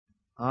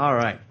All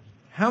right.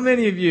 How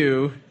many of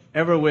you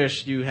ever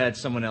wish you had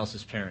someone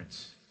else's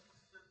parents?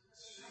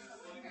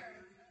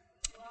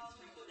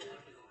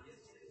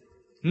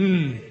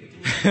 Brother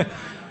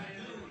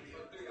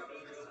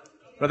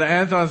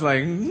Anton's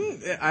like,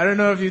 I don't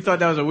know if you thought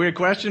that was a weird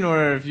question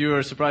or if you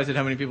were surprised at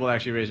how many people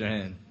actually raised their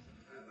hand.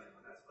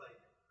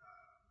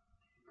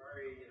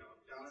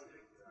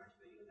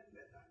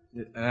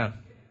 Yeah.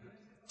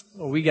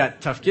 Well, we got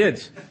tough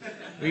kids.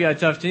 We got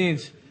tough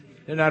teens.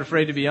 They're not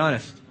afraid to be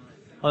honest.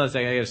 Hold on a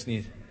second, I gotta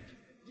sneeze.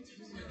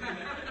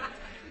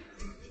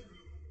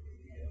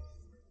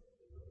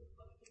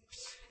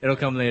 It'll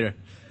come later.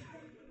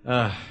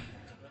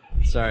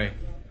 Sorry.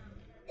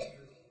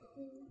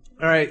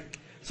 All right.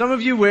 Some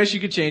of you wish you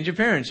could change your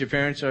parents. Your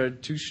parents are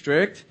too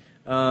strict.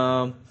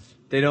 You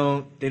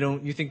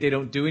think they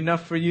don't do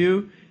enough for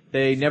you.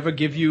 They never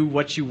give you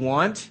what you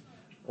want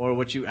or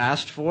what you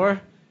asked for.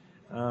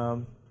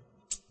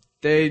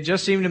 They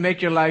just seem to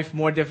make your life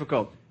more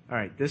difficult. All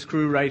right. This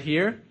crew right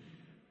here,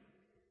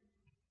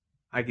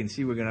 I can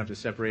see we're going to have to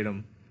separate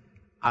them.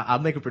 I'll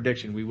make a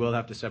prediction. We will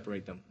have to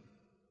separate them.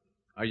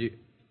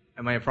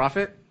 Am I a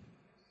prophet?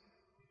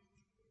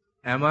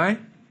 Am I?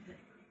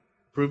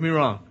 Prove me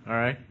wrong. All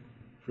right.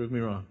 Prove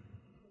me wrong.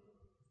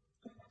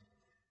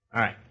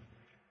 All right.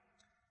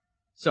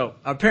 So,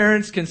 our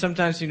parents can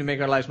sometimes seem to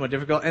make our lives more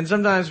difficult, and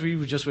sometimes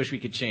we just wish we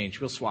could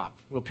change. We'll swap.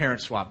 We'll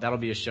parent swap. That'll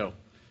be a show.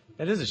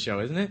 That is a show,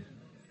 isn't it?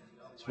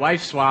 It's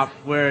wife swap,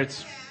 where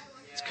it's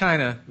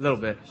kind of a little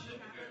bit.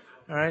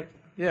 All right?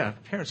 Yeah,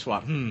 parent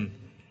swap.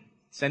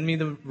 Send me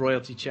the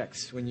royalty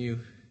checks when you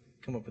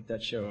come up with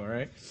that show, all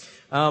right?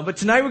 But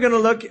tonight we're going to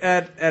look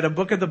at a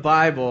book of the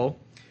Bible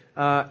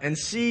and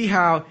see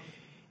how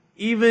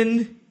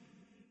even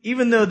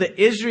though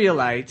the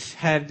Israelites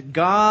had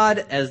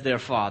God as their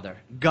father,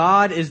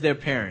 God is their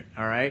parent,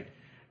 all right?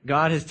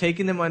 God has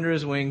taken them under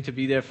his wing to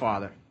be their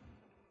father.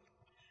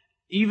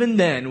 Even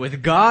then,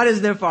 with God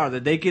as their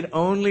father, they could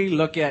only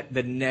look at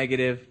the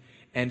negative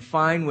and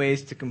find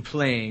ways to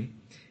complain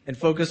and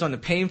focus on the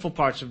painful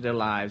parts of their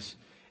lives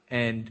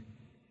and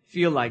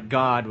feel like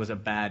God was a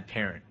bad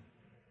parent.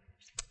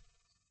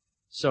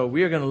 So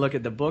we are going to look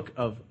at the book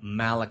of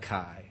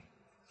Malachi.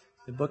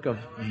 The book of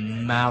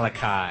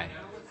Malachi.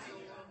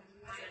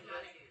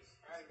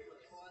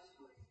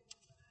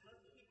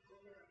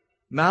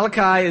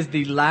 Malachi is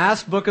the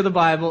last book of the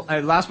Bible,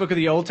 last book of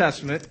the Old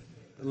Testament.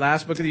 The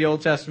last book of the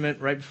Old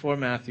Testament right before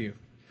Matthew.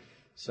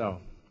 So,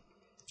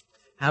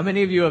 how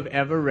many of you have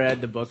ever read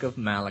the book of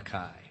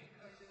Malachi?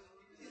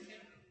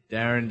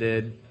 Darren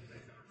did.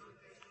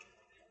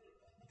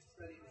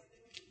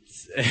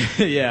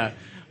 Yeah.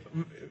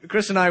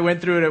 Chris and I went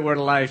through it at Word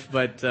of Life,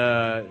 but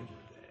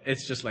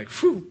it's just like,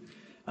 whew.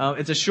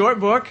 It's a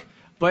short book,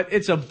 but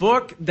it's a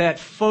book that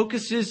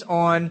focuses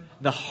on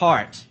the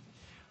heart.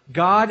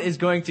 God is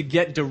going to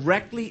get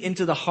directly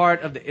into the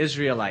heart of the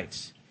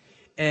Israelites.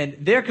 And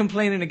they're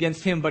complaining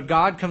against him, but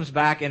God comes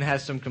back and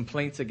has some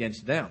complaints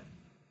against them.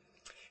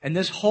 And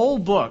this whole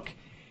book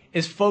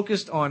is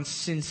focused on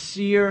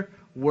sincere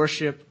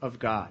worship of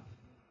God.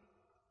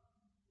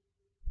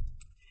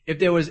 If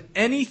there was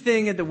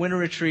anything at the winter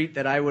retreat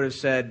that I would have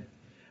said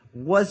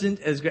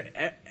wasn't as good,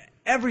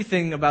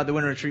 everything about the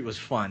winter retreat was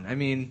fun. I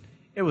mean,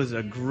 it was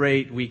a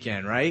great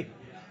weekend, right?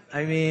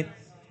 I mean,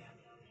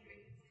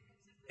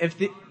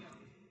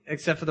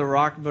 except for the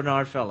rock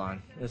Bernard fell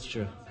on. That's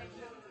true.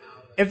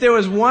 If there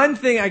was one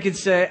thing I could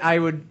say I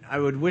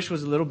would wish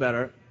was a little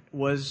better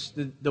was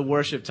the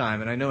worship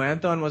time. And I know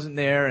Anton wasn't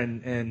there,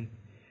 and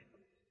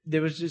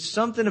there was just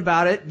something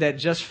about it that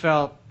just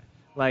felt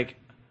like,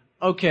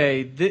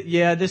 okay,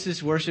 this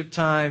is worship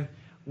time.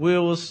 We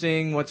will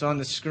sing what's on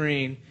the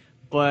screen,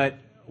 but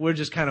we're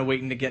just kind of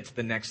waiting to get to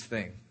the next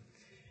thing.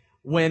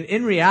 When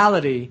in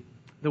reality,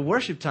 the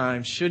worship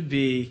time should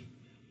be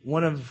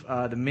one of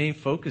the main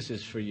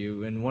focuses for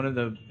you and one of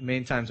the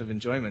main times of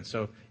enjoyment.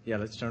 So, yeah,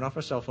 let's turn off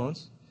our cell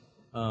phones,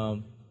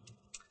 and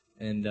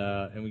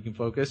we can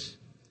focus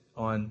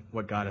on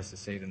what God has to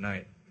say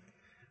tonight.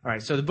 All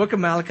right, so the book of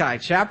Malachi,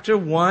 chapter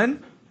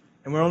 1,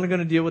 and we're only going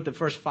to deal with the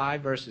first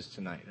 5 verses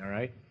tonight, all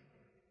right?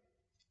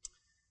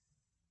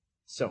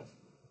 So,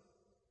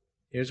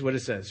 here's what it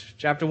says.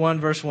 Chapter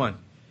 1, verse 1.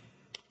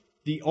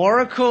 The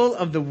oracle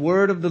of the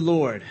word of the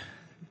Lord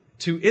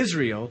to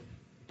Israel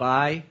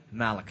by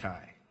Malachi.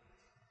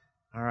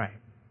 All right.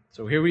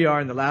 So here we are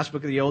in the last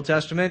book of the Old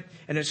Testament,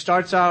 and it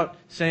starts out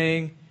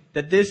saying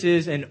that this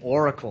is an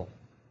oracle.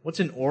 What's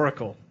an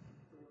oracle?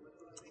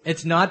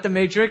 It's not the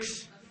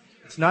Matrix.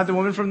 It's not the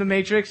woman from the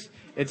Matrix.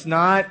 It's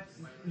not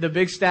the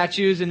big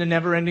statues in the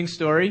Never-Ending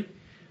Story.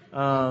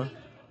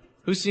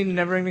 Who's seen the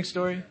Never-Ending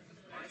Story?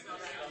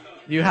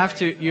 You have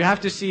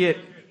to see it.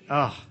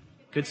 Oh,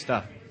 good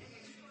stuff.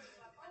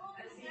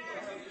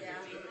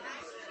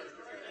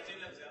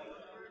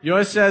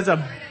 Yours says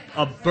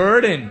a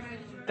burden.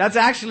 That's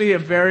actually a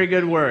very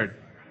good word.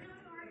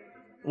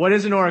 What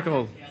is an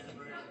oracle?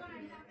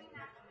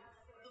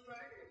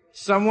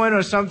 Someone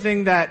or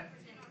something that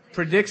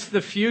predicts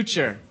the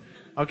future.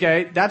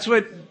 Okay? That's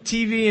what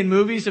TV and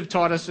movies have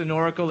taught us an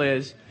oracle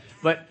is.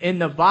 But in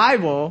the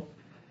Bible,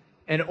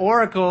 an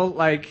oracle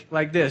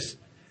like this.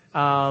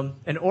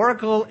 An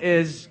oracle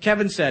is,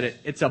 Kevin said it,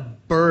 it's a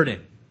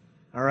burden.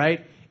 All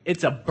right?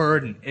 It's a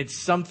burden. It's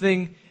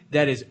something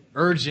that is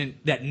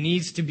urgent, that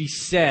needs to be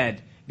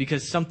said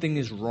because something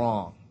is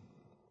wrong.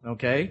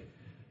 Okay?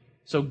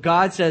 So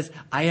God says,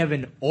 I have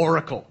an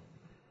oracle.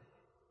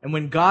 And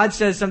when God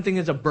says something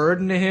is a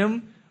burden to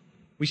him,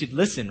 we should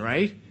listen,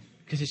 right?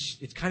 Because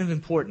it's kind of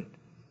important.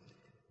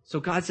 So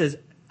God says,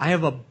 I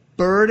have a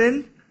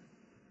burden.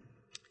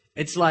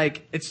 It's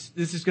like, this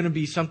is going to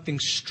be something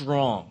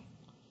strong.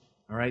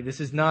 All right? This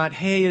is not,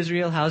 hey,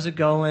 Israel, how's it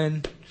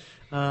going?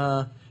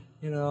 I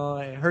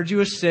heard you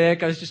were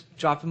sick. I was just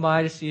dropping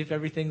by to see if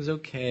everything's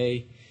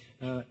okay.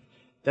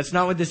 That's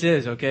not what this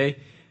is, okay?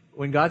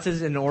 When God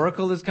says an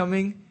oracle is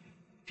coming,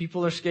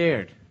 people are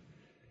scared.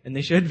 And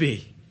they should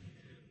be.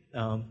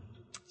 So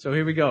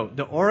here we go.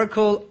 The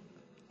oracle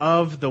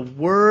of the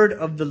word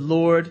of the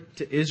Lord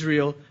to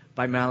Israel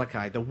by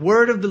Malachi. The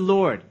word of the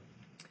Lord.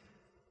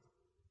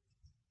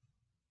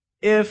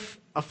 If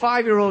a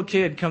 5-year-old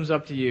kid comes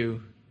up to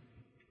you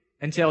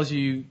and tells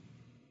you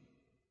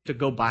to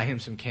go buy him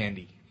some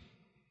candy.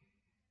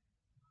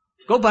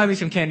 Go buy me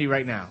some candy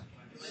right now.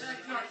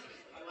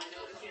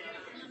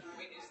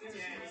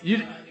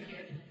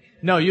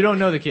 No, you don't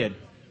know the kid.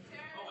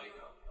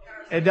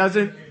 It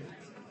doesn't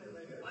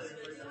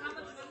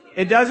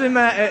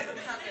matter.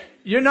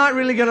 You're not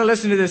really going to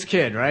listen to this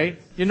kid,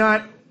 right? You're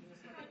not.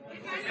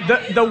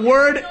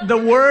 The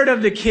word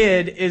of the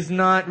kid is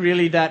not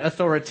really that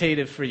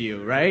authoritative for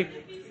you, right?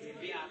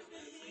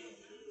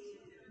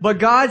 But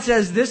God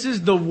says this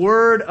is the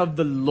word of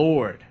the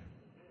Lord.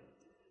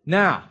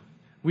 Now,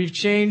 we've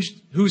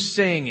changed who's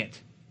saying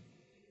it.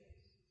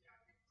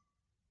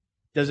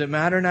 Does it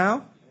matter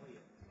now?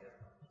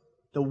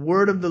 The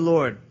word of the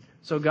Lord.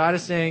 So God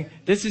is saying,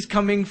 this is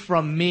coming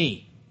from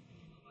me.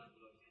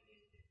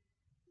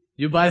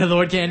 You buy the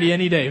Lord candy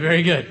any day.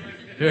 Very good.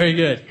 Very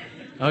good.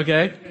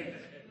 Okay?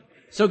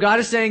 So God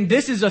is saying,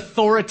 this is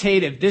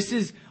authoritative. This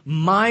is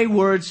my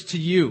words to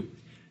you.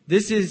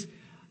 This is,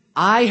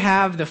 I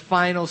have the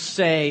final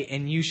say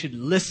and you should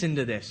listen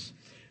to this.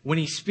 When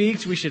he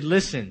speaks, we should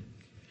listen.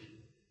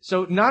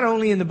 So not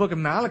only in the book of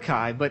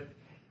Malachi, but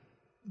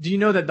do you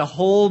know that the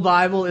whole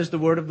Bible is the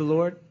word of the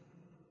Lord?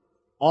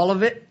 All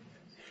of it?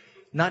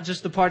 Not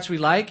just the parts we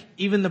like,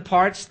 even the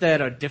parts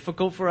that are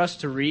difficult for us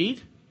to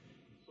read.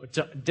 It's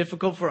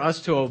difficult for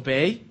us to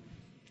obey,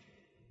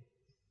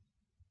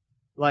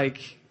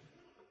 like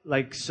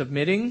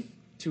submitting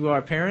to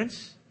our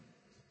parents,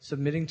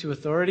 submitting to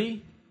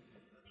authority,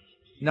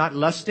 not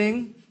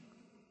lusting,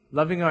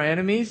 loving our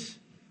enemies,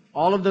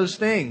 all of those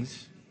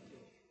things.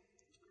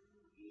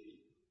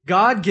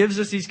 God gives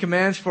us these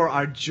commands for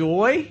our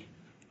joy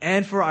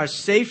and for our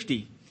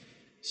safety.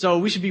 So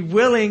we should be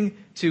willing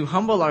to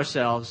humble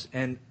ourselves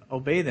and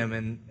obey them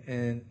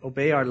and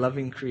obey our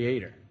loving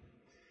Creator.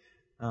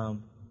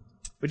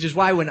 Which is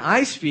why when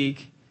I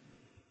speak,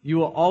 you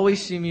will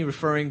always see me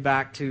referring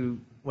back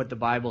to what the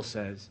Bible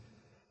says.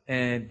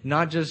 And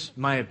not just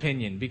my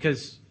opinion.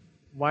 Because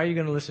why are you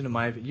going to listen to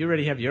my opinion? You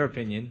already have your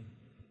opinion.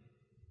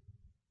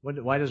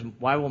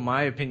 Why will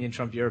my opinion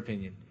trump your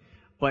opinion?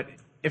 But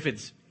if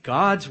it's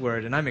God's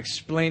word and I'm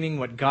explaining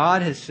what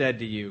God has said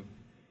to you,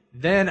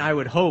 then I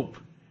would hope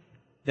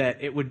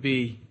that it would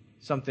be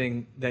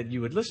something that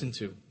you would listen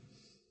to.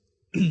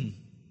 And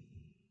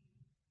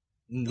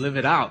live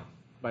it out.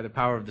 By the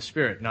power of the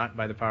Spirit, not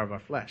by the power of our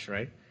flesh,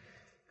 right?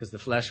 Because the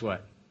flesh,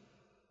 what?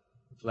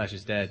 The flesh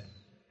is dead,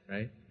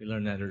 right? We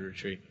learned that at a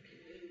retreat.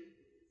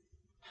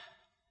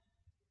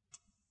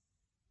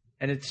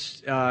 And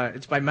it's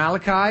by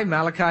Malachi.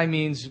 Malachi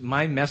means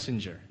my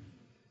messenger.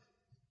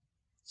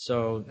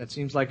 So that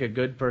seems like a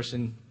good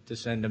person to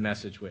send a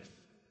message with,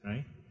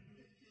 right?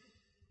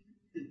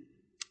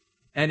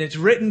 And it's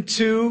written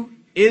to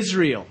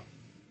Israel.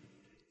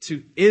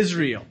 To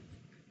Israel.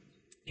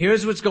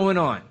 Here's what's going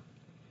on.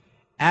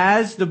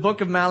 As the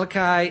book of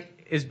Malachi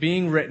is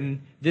being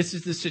written, this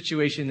is the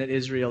situation that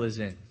Israel is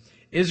in.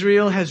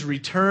 Israel has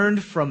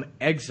returned from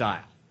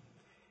exile,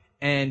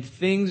 and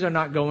things are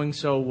not going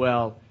so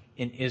well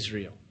in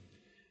Israel.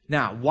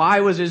 Now, why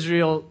was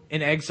Israel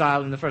in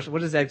exile in the first? What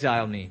does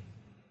exile mean?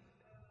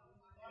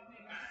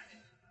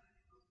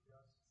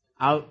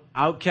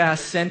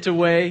 Outcast, sent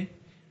away,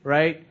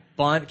 right?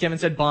 Kevin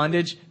said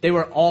bondage. They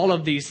were all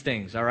of these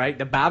things, all right?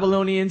 The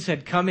Babylonians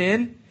had come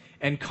in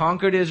and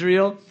conquered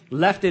Israel,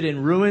 left it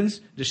in ruins,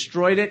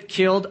 destroyed it,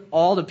 killed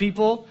all the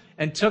people,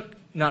 and took,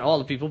 not all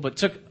the people, but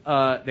took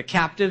the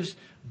captives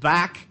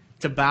back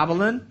to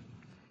Babylon.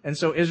 And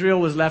so Israel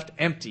was left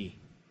empty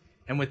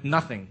and with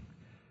nothing.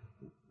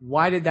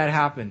 Why did that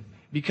happen?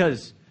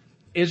 Because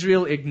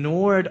Israel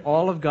ignored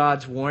all of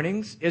God's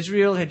warnings.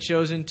 Israel had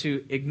chosen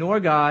to ignore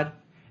God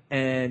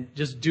and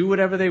just do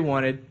whatever they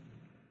wanted.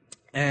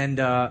 And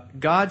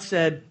God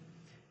said,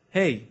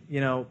 hey,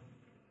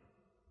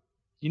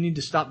 you need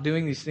to stop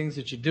doing these things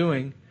that you're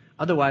doing.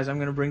 Otherwise, I'm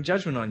going to bring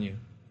judgment on you.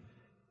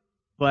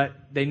 But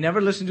they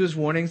never listened to his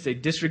warnings. They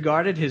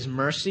disregarded his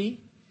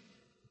mercy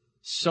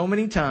so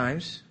many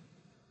times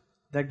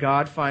that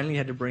God finally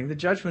had to bring the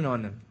judgment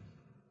on them.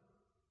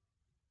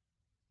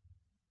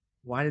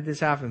 Why did this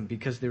happen?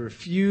 Because they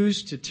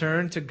refused to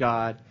turn to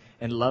God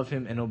and love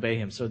Him and obey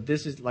Him. So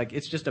this is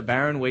it's just a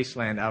barren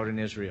wasteland out in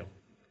Israel,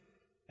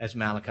 as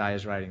Malachi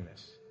is writing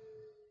this.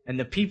 And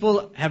the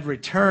people have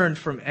returned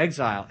from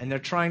exile, and they're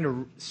trying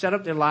to set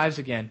up their lives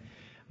again,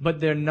 but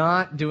they're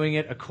not doing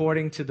it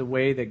according to the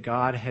way that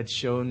God had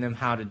shown them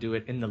how to do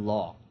it in the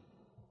law.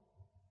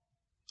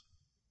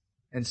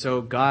 And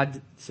so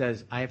God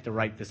says, I have to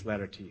write this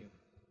letter to you.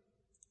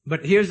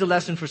 But here's the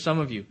lesson for some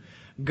of you.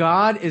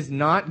 God is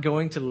not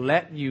going to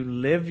let you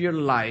live your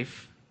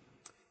life.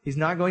 He's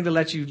not going to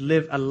let you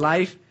live a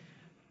life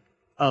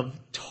of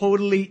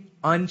totally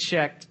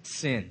unchecked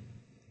sin.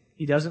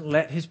 He doesn't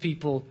let His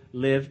people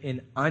live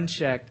in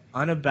unchecked,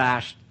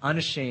 unabashed,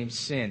 unashamed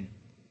sin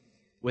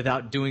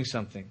without doing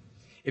something.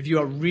 If you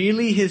are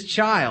really His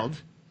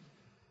child,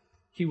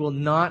 He will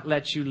not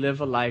let you live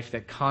a life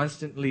that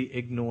constantly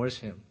ignores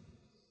Him.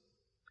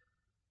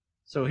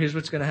 So here's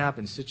what's going to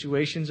happen.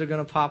 Situations are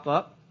going to pop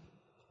up.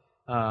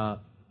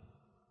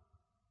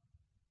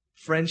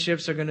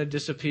 Friendships are going to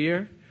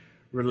disappear.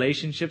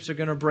 Relationships are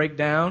going to break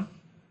down.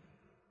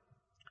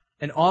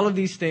 And all of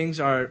these things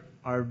are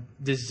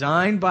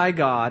designed by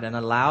God and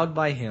allowed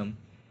by Him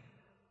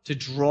to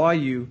draw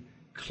you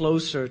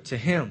closer to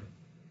Him.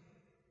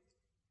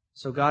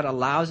 So God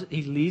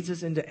He leads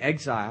us into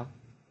exile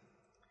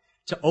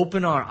to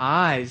open our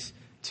eyes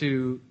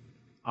to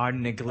our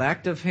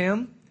neglect of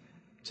Him,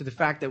 to the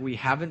fact that we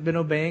haven't been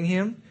obeying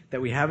Him,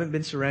 that we haven't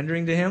been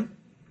surrendering to Him.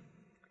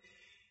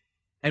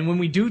 And when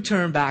we do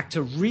turn back,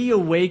 to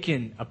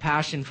reawaken a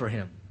passion for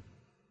Him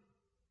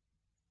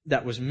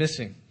that was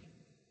missing,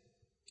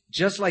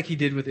 just like He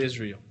did with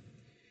Israel.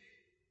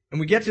 And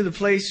we get to the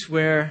place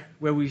where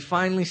we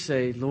finally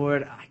say,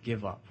 Lord, I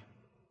give up.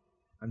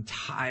 I'm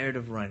tired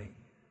of running.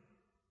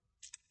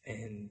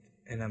 And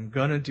I'm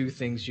going to do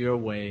things your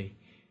way,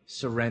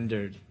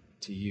 surrendered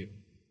to you.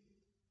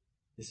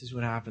 This is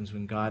what happens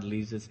when God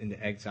leads us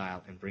into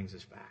exile and brings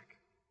us back.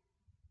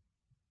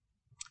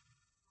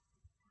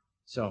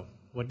 So,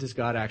 what does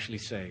God actually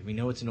say? We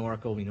know it's an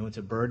oracle. We know it's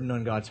a burden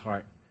on God's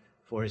heart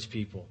for His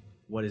people.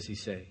 What does He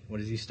say? What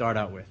does He start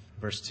out with?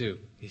 Verse 2,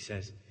 He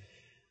says,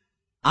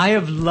 I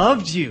have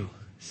loved you,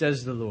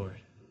 says the Lord.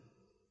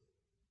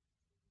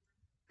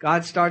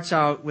 God starts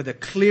out with a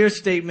clear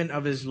statement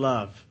of His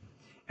love.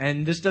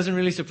 And this doesn't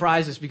really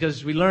surprise us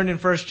because we learned in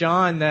 1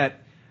 John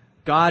that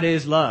God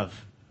is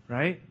love,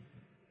 right?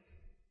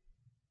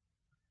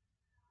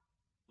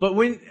 But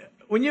when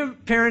your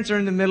parents are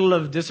in the middle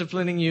of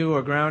disciplining you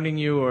or grounding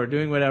you or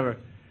doing whatever,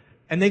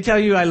 and they tell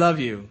you, I love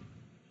you,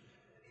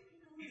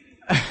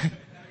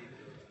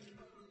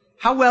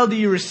 how well do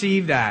you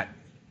receive that?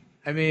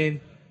 I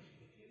mean,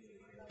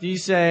 do you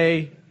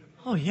say,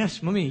 oh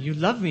yes, Mommy, you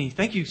love me.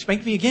 Thank you.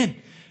 Spank me again.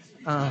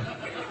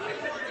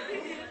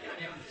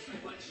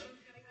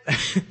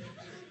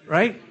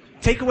 Right?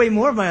 Take away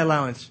more of my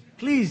allowance.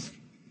 Please,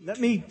 let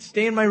me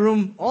stay in my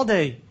room all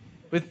day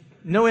with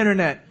no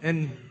internet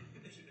and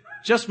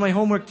just my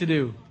homework to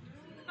do.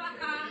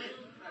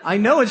 I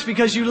know it's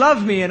because you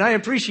love me and I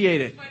appreciate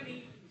it.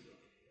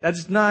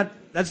 That's not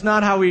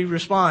how we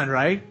respond,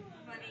 right?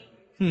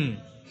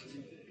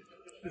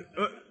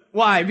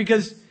 Why?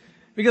 Because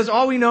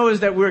all we know is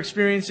that we're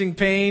experiencing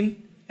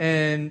pain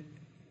and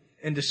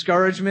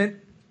discouragement.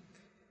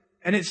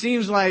 And it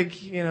seems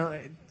like,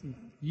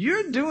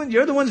 you're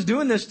the ones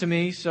doing this to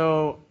me,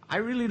 so I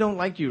really don't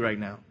like you right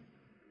now.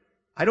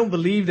 I don't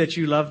believe that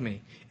you love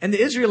me. And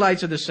the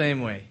Israelites are the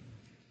same way.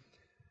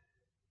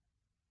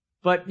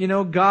 But,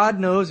 God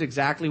knows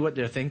exactly what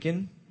they're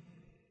thinking.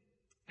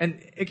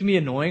 And it can be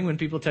annoying when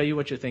people tell you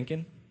what you're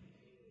thinking.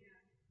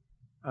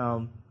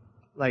 How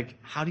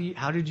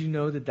did you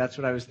know that that's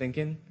what I was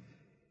thinking?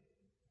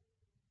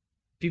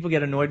 People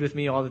get annoyed with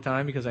me all the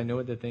time because I know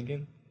what they're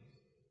thinking.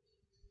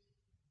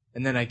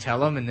 And then I tell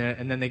them, and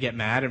then they get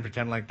mad and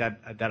pretend like that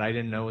I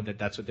didn't know that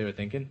that's what they were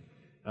thinking.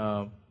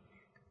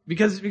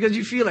 Because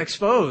you feel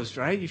exposed,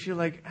 right? You feel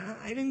like,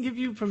 I didn't give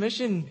you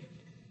permission.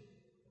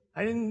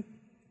 I didn't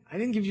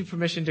give you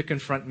permission to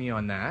confront me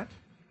on that.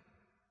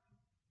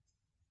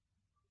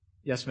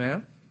 Yes,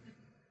 ma'am?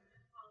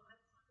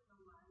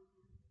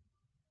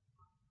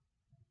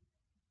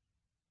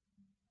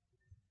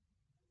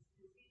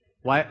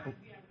 Why?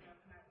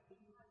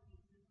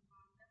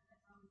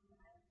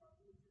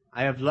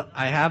 I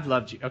have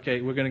loved you.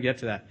 Okay, we're going to get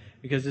to that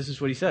because this is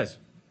what He says.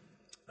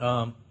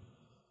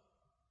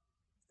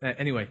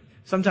 Anyway,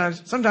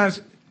 sometimes,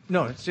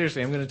 no,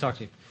 seriously, I'm going to talk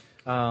to you.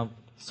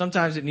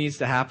 Sometimes it needs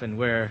to happen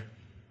where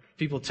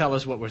people tell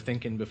us what we're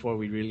thinking before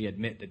we really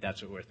admit that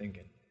that's what we're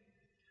thinking.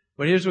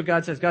 But here's what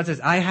God says. God says,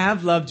 I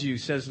have loved you,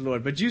 says the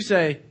Lord. But you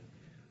say,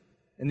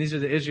 and these are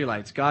the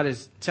Israelites. God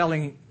is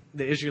telling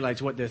the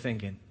Israelites what they're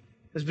thinking.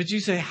 He says, but you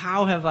say,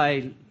 how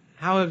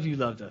have you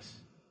loved us?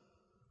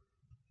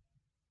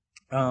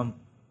 The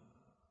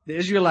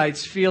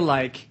Israelites feel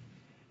like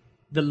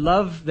the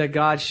love that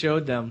God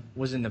showed them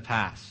was in the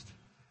past.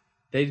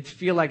 They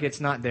feel like it's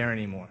not there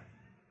anymore.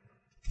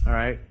 All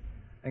right?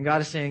 And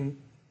God is saying,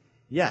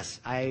 yes,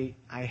 I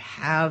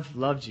have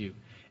loved you.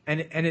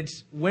 And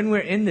it's when we're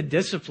in the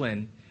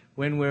discipline,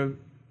 when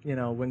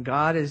when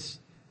God is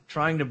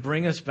trying to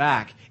bring us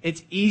back,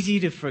 it's easy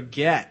to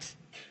forget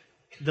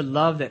the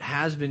love that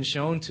has been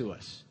shown to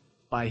us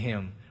by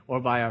Him or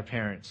by our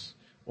parents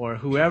or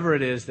whoever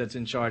it is that's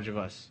in charge of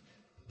us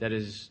that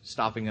is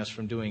stopping us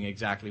from doing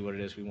exactly what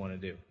it is we want to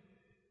do.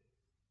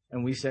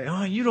 And we say,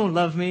 oh, you don't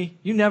love me.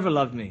 You never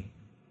loved me.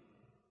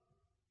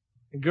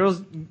 And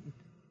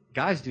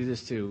guys do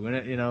this too.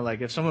 When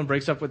like if someone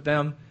breaks up with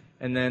them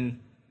and then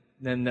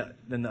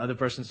the other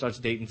person starts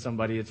dating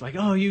somebody, it's like,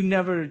 oh, you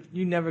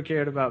never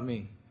cared about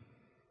me.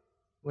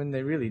 When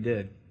they really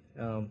did.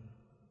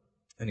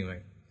 Anyway.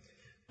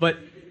 But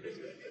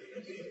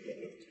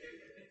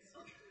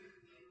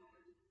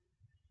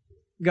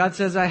God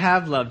says, I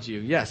have loved you.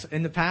 Yes,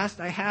 in the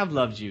past, I have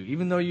loved you.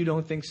 Even though you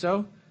don't think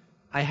so,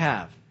 I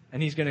have.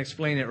 And He's going to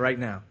explain it right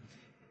now.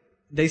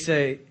 They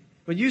say,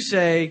 but you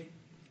say,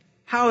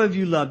 how have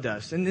you loved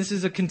us? And this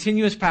is a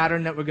continuous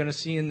pattern that we're going to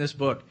see in this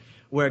book,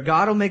 where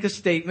God will make a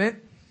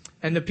statement,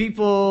 and the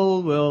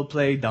people will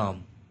play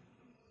dumb.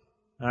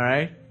 All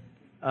right?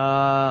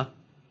 How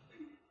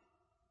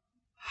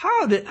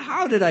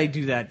did I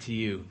do that to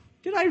you?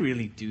 Did I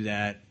really do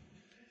that?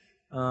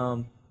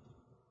 And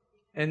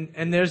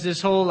there's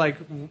this whole like,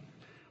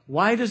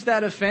 why does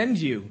that offend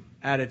you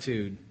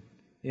attitude?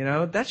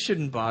 That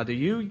shouldn't bother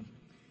you.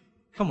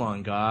 Come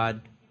on,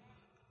 God.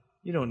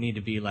 You don't need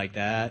to be like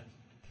that.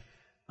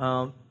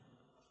 And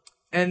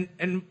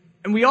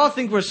we all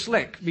think we're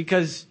slick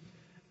because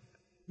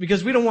we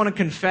don't want to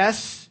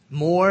confess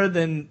more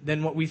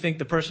than what we think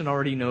the person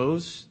already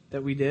knows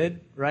that we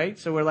did, right?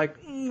 So we're like,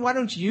 why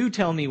don't you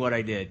tell me what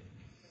I did?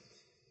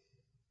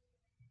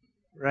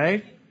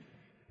 Right?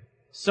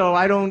 So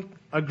I don't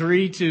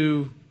agree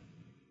to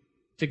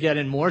get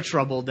in more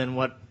trouble than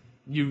what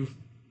you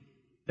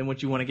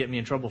want to get me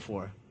in trouble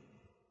for.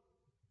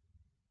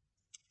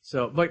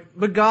 So,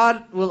 but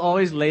God will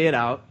always lay it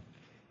out.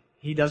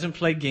 He doesn't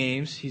play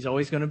games. He's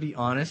always going to be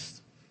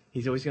honest.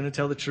 He's always going to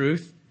tell the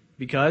truth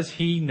because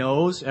He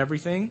knows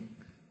everything.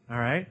 All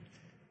right?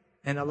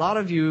 And a lot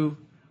of you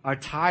are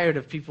tired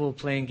of people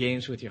playing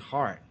games with your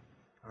heart.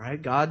 All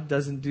right? God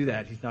doesn't do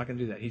that. He's not going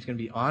to do that. He's going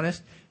to be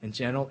honest and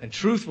gentle and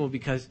truthful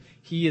because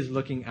He is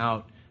looking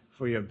out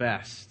for your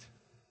best.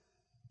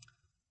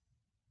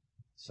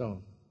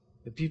 So,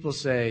 the people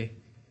say,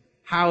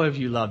 how have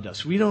you loved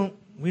us? We don't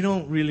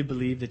really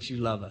believe that you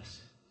love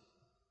us.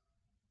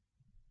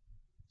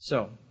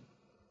 So,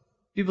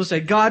 people say,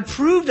 God,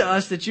 prove to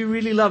us that you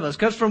really love us.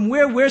 Because from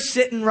where we're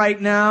sitting right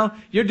now,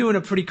 you're doing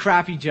a pretty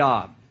crappy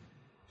job.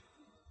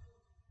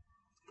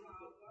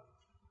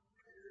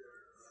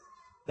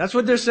 That's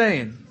what they're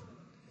saying.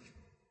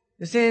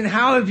 They're saying,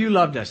 how have you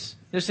loved us?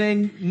 They're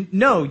saying,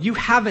 no, you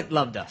haven't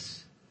loved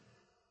us.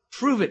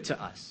 Prove it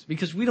to us,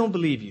 because we don't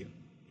believe you.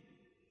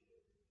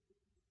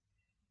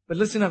 But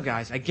listen up,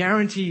 guys. I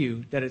guarantee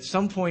you that at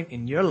some point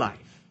in your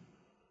life,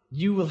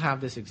 you will have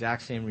this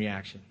exact same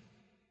reaction.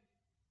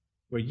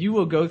 Where you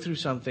will go through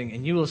something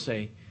and you will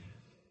say,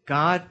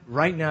 God,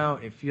 right now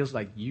it feels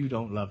like you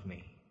don't love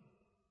me.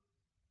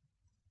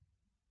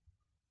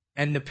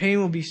 And the pain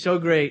will be so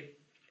great,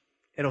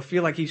 it'll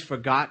feel like He's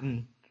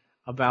forgotten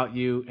about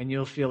you, and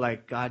you'll feel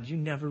like, God, you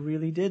never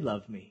really did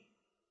love me.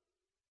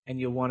 And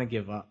you'll want to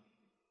give up.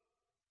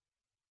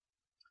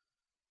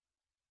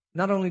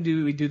 Not only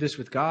do we do this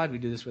with God, we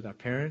do this with our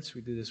parents,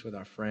 we do this with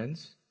our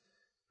friends,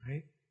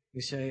 right?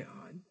 We say,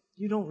 oh,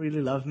 you don't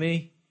really love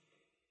me.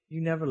 You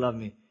never loved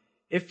me.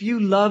 If you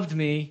loved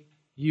me,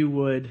 you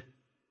would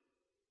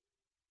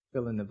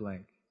fill in the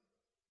blank.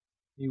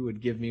 You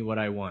would give me what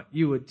I want.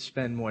 You would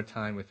spend more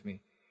time with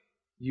me.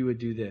 You would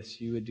do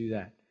this. You would do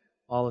that.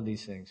 All of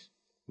these things.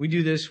 We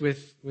do this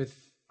with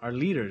our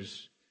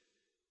leaders,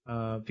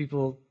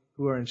 people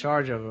who are in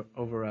charge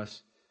over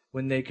us,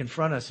 when they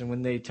confront us and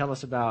when they tell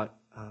us about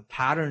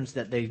patterns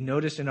that they've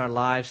noticed in our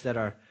lives that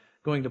are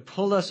going to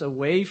pull us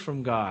away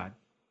from God.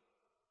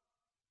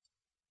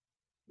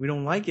 We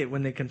don't like it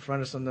when they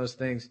confront us on those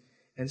things,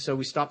 and so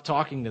we stop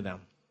talking to them.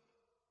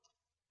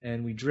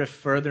 And we drift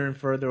further and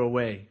further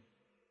away.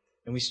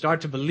 And we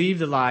start to believe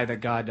the lie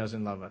that God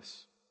doesn't love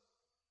us.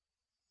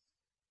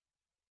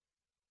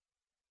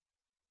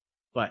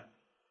 But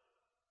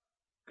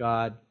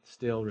God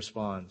still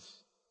responds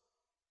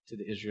to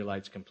the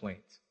Israelites'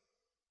 complaints.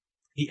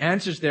 He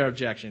answers their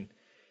objection.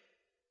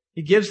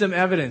 He gives them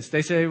evidence.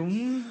 They say,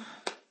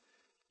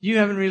 you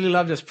haven't really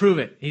loved us. Prove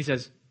it. He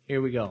says,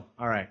 here we go.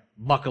 All right,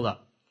 buckle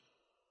up.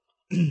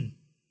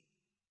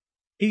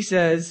 He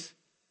says,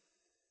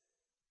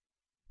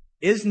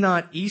 is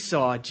not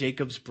Esau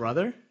Jacob's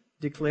brother,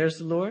 declares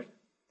the Lord?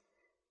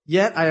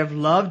 Yet I have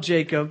loved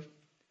Jacob,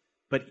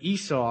 but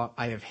Esau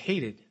I have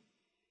hated.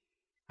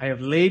 I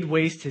have laid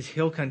waste his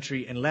hill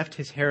country and left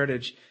his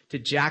heritage to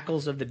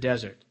jackals of the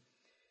desert.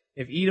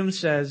 If Edom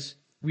says,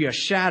 we are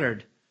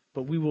shattered,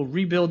 but we will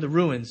rebuild the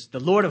ruins, the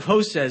Lord of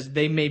hosts says,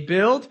 they may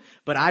build,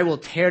 but I will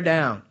tear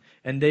down,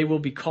 and they will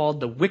be called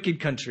the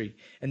wicked country,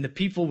 and the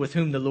people with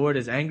whom the Lord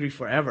is angry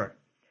forever.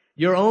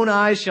 Your own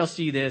eyes shall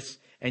see this,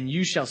 and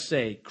you shall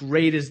say,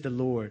 great is the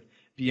Lord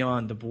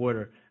beyond the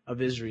border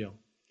of Israel.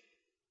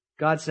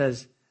 God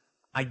says,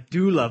 I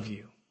do love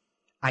you.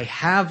 I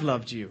have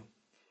loved you.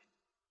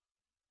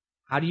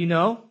 How do you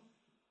know?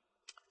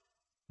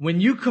 When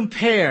you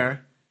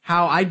compare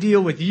how I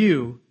deal with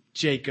you,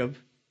 Jacob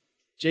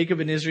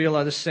and Israel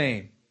are the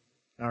same.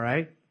 All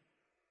right?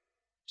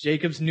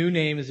 Jacob's new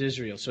name is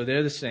Israel, so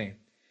they're the same.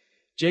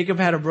 Jacob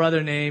had a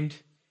brother named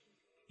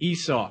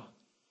Esau.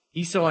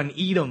 Esau and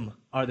Edom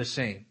are the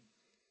same.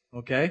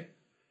 Okay?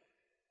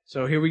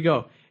 So here we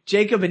go.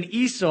 Jacob and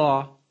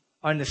Esau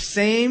are in the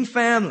same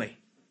family.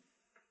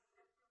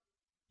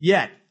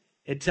 Yet,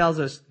 it tells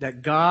us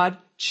that God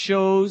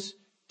chose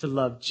to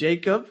love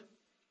Jacob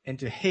and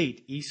to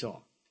hate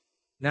Esau.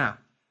 Now,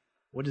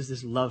 what does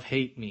this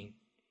love-hate mean?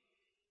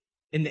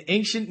 In the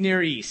ancient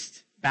Near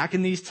East, back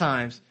in these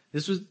times,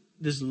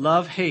 this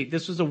love-hate.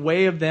 This was a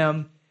way of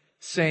them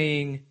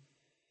saying,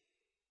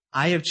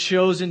 I have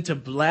chosen to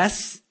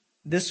bless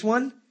this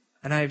one,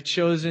 and I have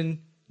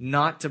chosen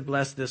not to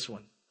bless this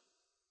one.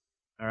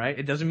 All right?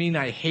 It doesn't mean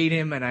I hate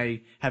him and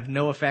I have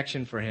no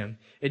affection for him.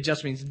 It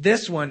just means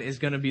this one is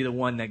going to be the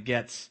one that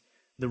gets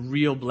the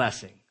real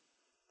blessing,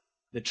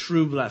 the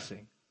true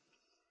blessing.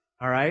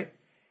 All right?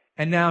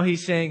 And now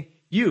he's saying,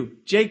 you,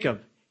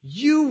 Jacob,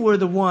 you were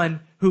the one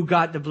who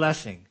got the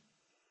blessing.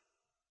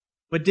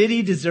 But did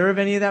he deserve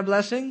any of that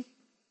blessing?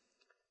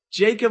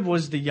 Jacob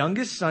was the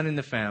youngest son in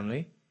the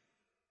family.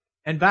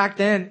 And back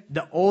then,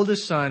 the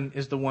oldest son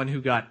is the one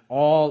who got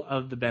all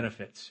of the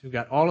benefits, who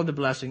got all of the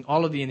blessing,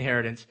 all of the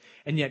inheritance.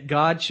 And yet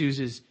God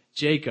chooses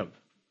Jacob.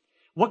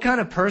 What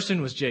kind of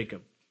person was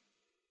Jacob?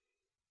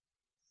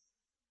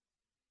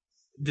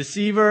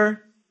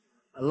 Deceiver,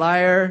 a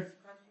liar,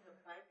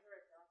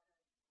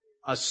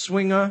 a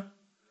swinger,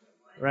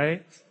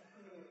 right?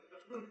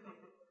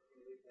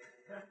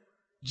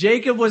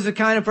 Jacob was the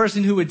kind of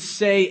person who would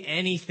say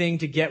anything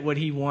to get what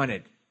he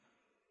wanted.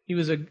 He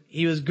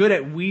was good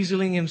at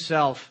weaseling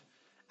himself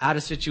out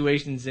of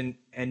situations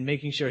and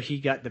making sure he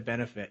got the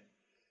benefit.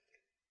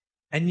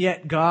 And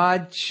yet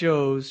God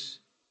chose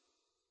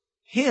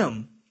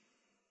him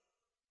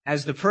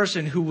as the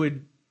person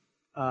who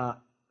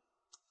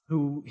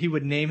he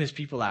would name his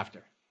people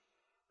after,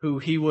 who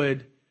he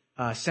would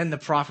send the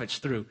prophets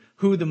through,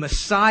 who the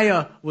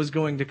Messiah was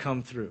going to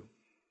come through.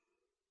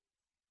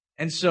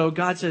 And so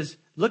God says,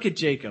 look at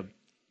Jacob.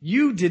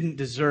 You didn't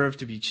deserve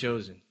to be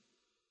chosen,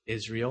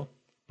 Israel,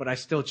 but I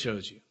still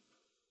chose you.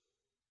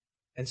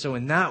 And so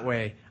in that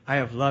way, I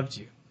have loved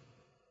you.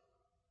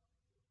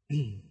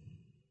 And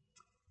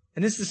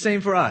it's the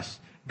same for us.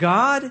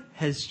 God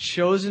has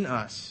chosen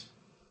us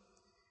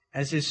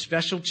as his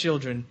special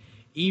children,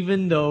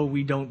 even though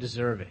we don't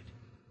deserve it.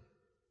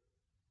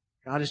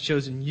 God has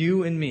chosen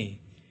you and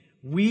me.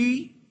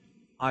 We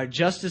are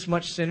just as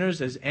much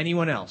sinners as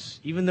anyone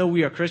else. Even though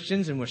we are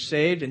Christians and we're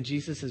saved and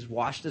Jesus has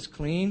washed us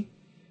clean,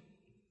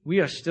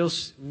 we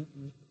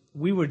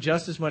were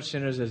just as much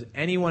sinners as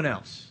anyone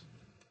else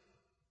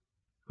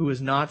who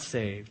is not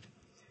saved.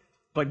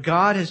 But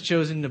God has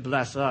chosen to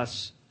bless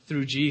us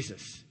through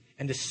Jesus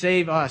and to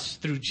save us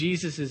through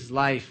Jesus'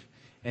 life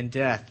and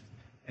death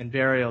and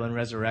burial and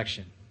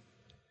resurrection.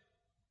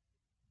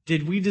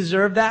 Did we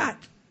deserve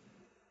that?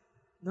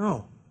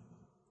 No,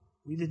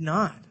 we did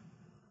not.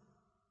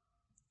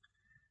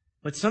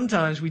 But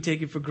sometimes we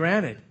take it for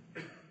granted.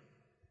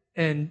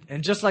 And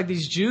just like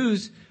these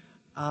Jews,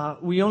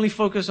 we only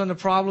focus on the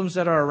problems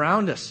that are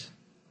around us.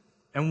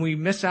 And we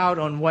miss out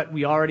on what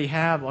we already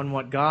have, on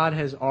what God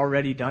has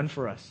already done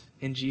for us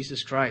in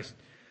Jesus Christ.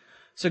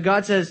 So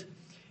God says,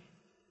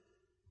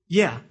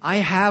 yeah, I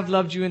have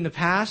loved you in the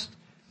past.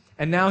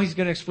 And now he's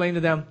going to explain to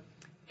them,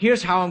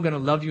 here's how I'm going to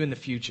love you in the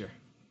future.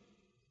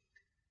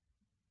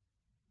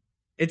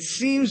 It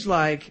seems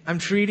like I'm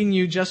treating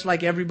you just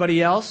like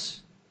everybody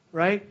else,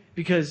 right?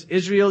 Because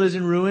Israel is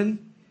in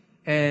ruin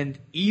and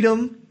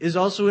Edom is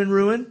also in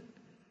ruin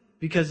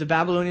because the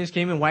Babylonians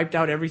came and wiped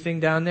out everything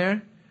down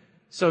there.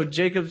 So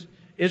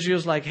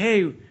Israel's like,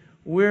 hey,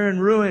 we're in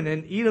ruin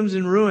and Edom's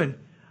in ruin.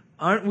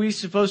 Aren't we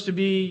supposed to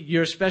be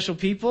your special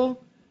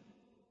people?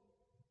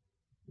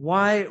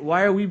 Why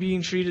are we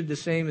being treated the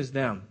same as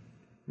them?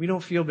 We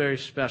don't feel very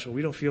special.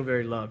 We don't feel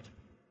very loved.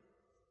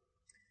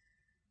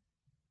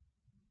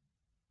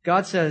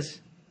 God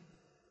says,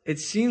 it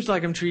seems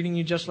like I'm treating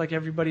you just like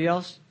everybody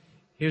else.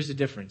 Here's the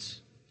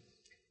difference.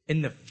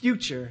 In the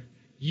future,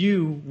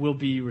 you will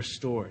be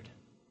restored,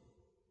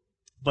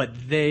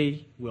 but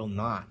they will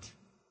not.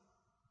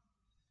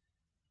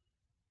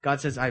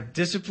 God says, I've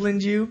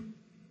disciplined you,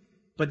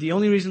 but the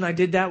only reason I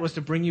did that was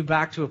to bring you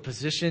back to a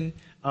position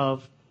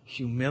of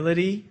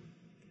humility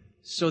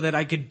so that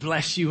I could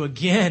bless you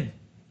again.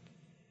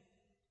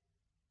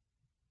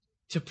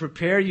 To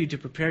prepare you, to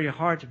prepare your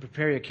heart, to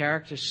prepare your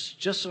character,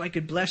 just so I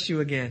could bless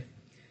you again.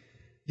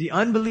 The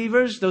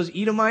unbelievers, those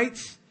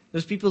Edomites,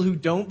 those people who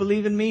don't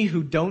believe in me,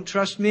 who don't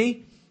trust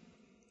me,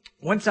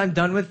 once I'm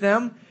done with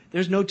them,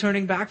 there's no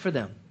turning back for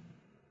them.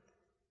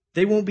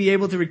 They won't be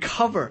able to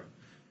recover.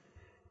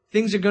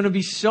 Things are going to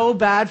be so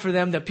bad for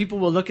them that people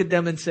will look at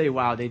them and say,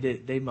 wow,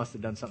 they must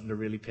have done something to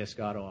really piss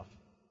God off.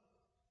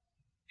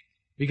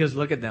 Because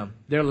look at them.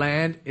 Their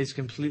land is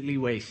completely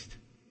waste.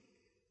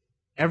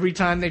 Every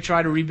time they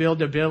try to rebuild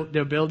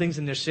their buildings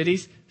and their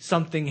cities,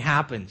 something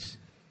happens.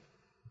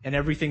 And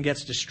everything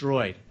gets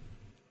destroyed.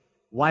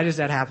 Why does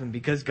that happen?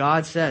 Because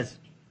God says,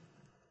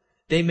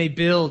 they may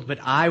build, but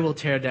I will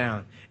tear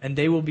down. And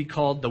they will be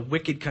called the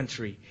wicked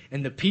country.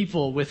 And the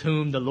people with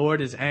whom the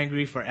Lord is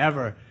angry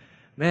forever.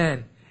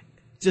 Man,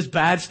 just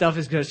bad stuff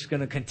is just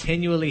going to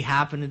continually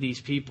happen to these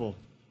people.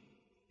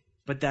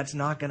 But that's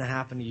not going to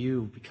happen to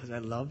you because I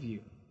love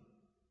you.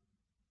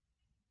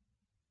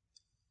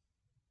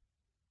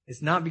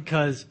 It's not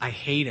because I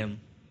hate him.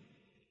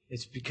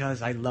 It's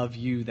because I love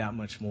you that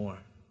much more.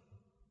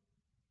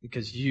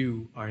 Because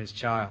you are his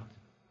child.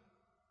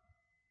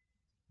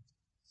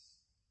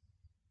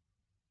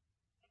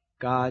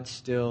 God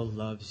still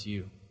loves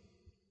you.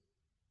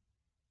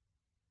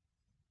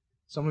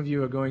 Some of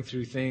you are going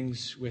through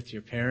things with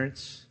your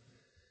parents.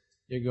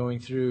 You're going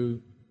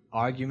through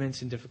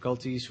arguments and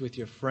difficulties with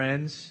your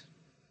friends.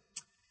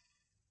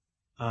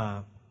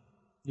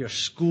 Your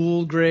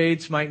school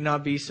grades might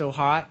not be so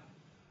hot.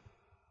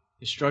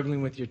 You're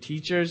struggling with your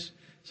teachers.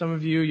 Some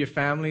of you, your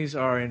families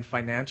are in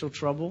financial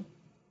trouble.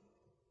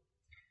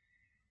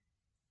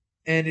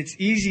 And it's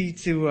easy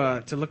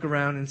to look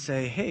around and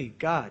say, hey,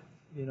 God,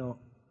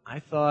 I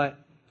thought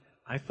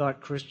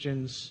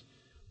Christians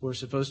were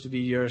supposed to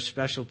be your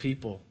special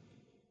people.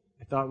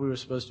 I thought we were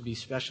supposed to be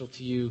special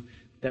to you,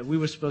 that we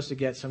were supposed to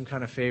get some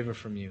kind of favor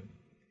from you.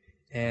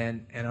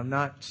 And I'm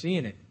not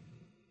seeing it.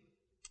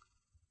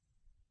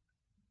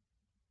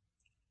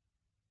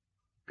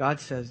 God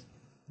says,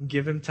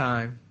 give him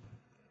time.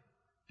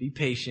 Be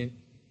patient.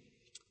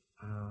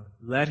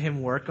 Let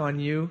him work on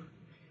you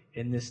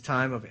in this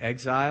time of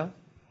exile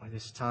or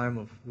this time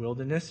of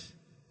wilderness.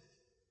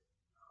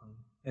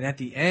 And at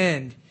the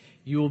end,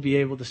 you will be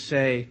able to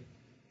say,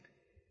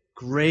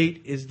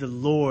 great is the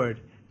Lord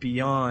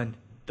beyond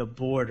the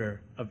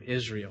border of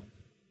Israel.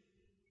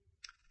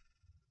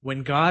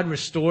 When God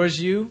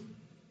restores you,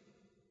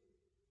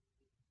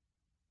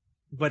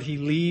 but he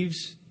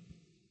leaves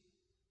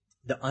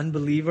the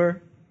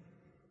unbeliever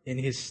in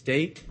his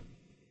state,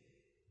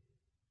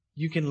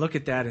 you can look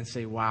at that and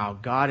say, wow,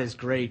 God is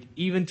great,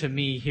 even to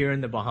me here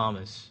in the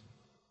Bahamas,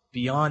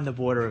 beyond the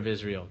border of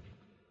Israel.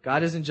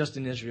 God isn't just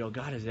in Israel,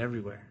 God is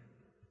everywhere.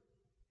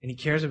 And he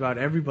cares about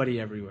everybody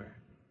everywhere.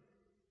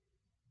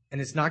 And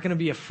it's not going to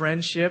be a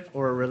friendship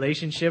or a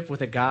relationship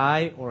with a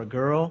guy or a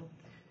girl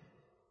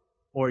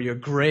or your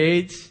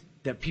grades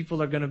that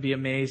people are going to be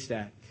amazed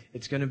at.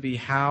 It's going to be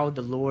how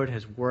the Lord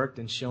has worked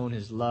and shown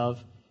his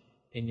love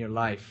in your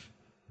life.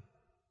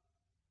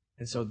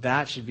 And so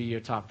that should be your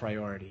top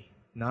priority,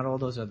 not all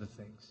those other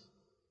things.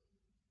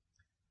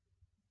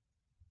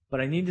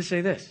 But I need to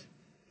say this.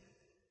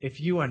 If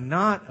you are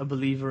not a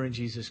believer in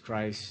Jesus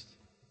Christ,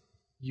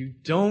 you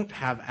don't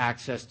have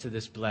access to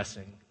this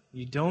blessing.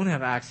 You don't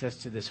have access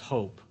to this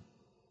hope,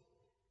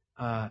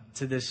 to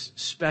this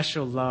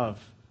special love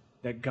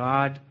that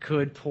God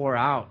could pour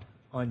out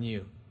on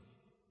you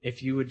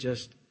if you would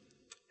just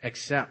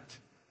accept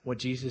what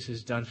Jesus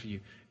has done for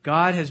you.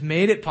 God has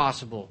made it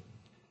possible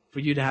for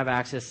you to have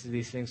access to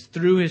these things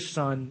through his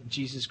Son,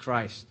 Jesus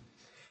Christ,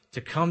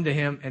 to come to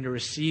him and to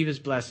receive his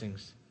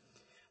blessings.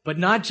 But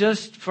not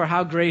just for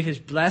how great his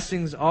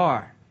blessings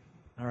are,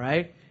 all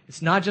right?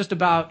 It's not just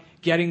about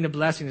getting the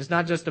blessing. It's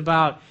not just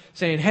about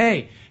saying,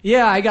 hey,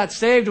 yeah, I got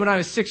saved when I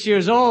was 6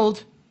 years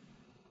old.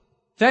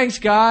 Thanks,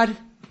 God.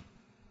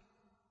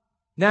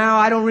 Now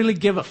I don't really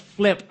give a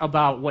flip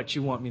about what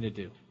you want me to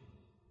do.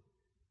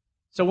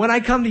 So when I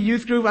come to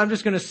youth group, I'm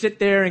just going to sit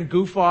there and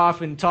goof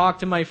off and talk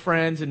to my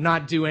friends and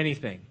not do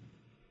anything.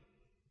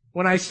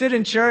 When I sit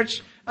in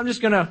church, I'm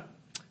just going to,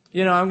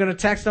 I'm going to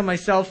text on my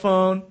cell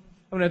phone.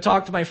 I'm going to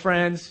talk to my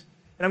friends.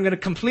 And I'm going to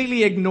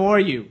completely ignore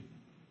you.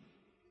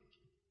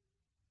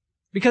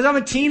 Because I'm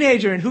a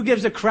teenager, and who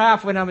gives a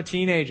crap when I'm a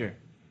teenager?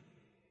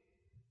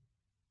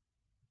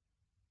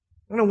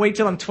 I'm going to wait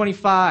till I'm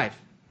 25.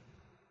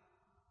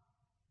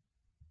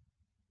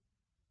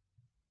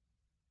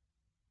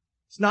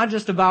 It's not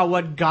just about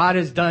what God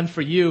has done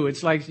for you.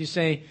 It's like you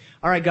say,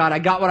 all right, God, I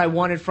got what I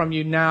wanted from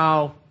you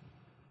now.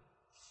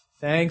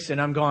 Thanks, and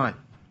I'm gone.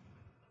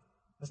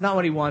 That's not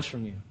what he wants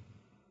from you.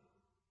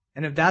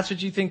 And if that's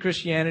what you think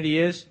Christianity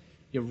is,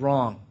 you're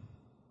wrong.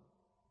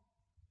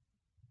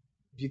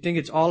 If you think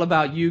it's all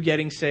about you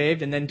getting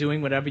saved and then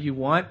doing whatever you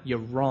want, you're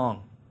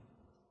wrong.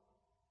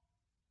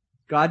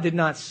 God did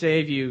not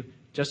save you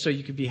just so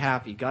you could be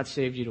happy. God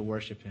saved you to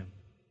worship him.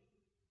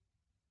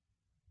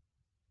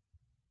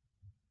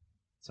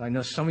 So I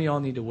know some of y'all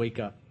need to wake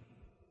up.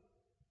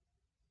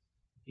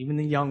 Even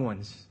the young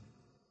ones.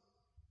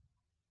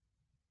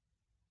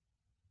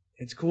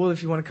 It's cool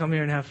if you want to come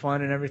here and have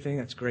fun and everything.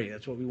 That's great.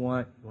 That's what we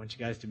want. We want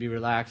you guys to be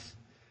relaxed.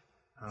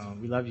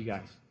 We love you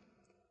guys.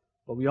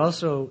 But we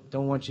also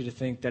don't want you to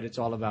think that it's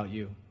all about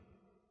you.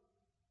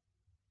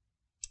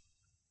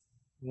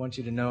 We want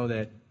you to know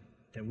that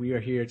we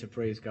are here to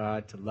praise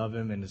God, to love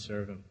him, and to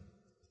serve him.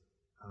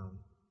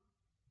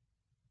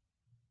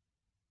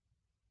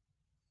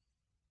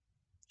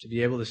 To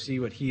be able to see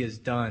what he has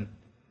done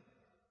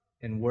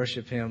and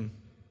worship him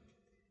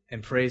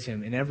and praise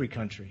him in every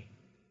country.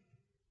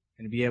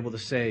 and to be able to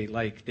say,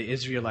 like the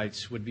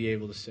Israelites would be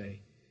able to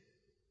say,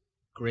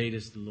 great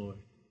is the Lord.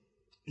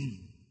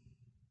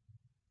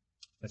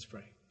 Let's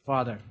pray.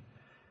 Father,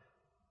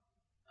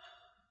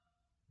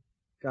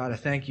 God, I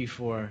thank you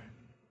for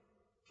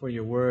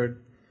your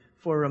word,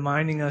 for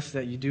reminding us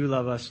that you do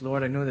love us.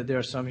 Lord, I know that there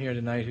are some here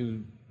tonight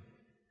who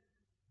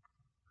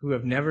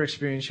have never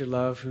experienced your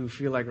love, who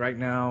feel like right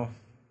now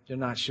they're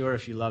not sure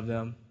if you love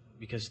them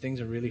because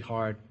things are really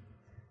hard.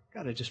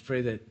 God, I just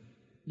pray that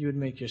you would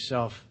make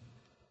yourself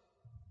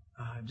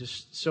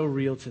just so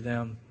real to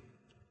them.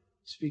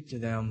 Speak to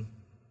them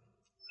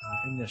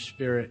in their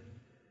spirit.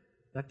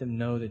 Let them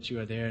know that you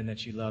are there and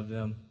that you love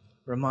them.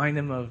 Remind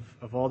them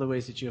of all the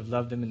ways that you have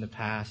loved them in the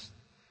past,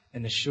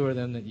 and assure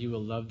them that you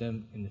will love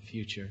them in the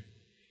future.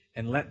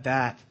 And let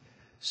that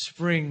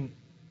spring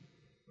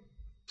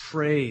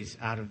praise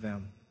out of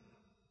them,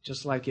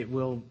 just like it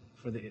will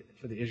for the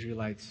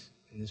Israelites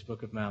in this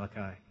book of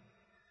Malachi.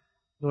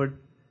 Lord,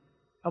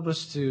 help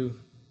us to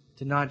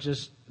not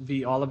just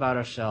be all about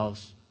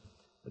ourselves,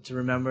 but to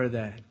remember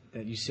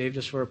that you saved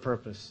us for a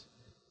purpose,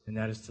 and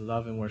that is to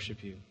love and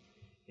worship you.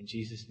 In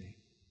Jesus' name,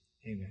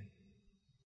 amen.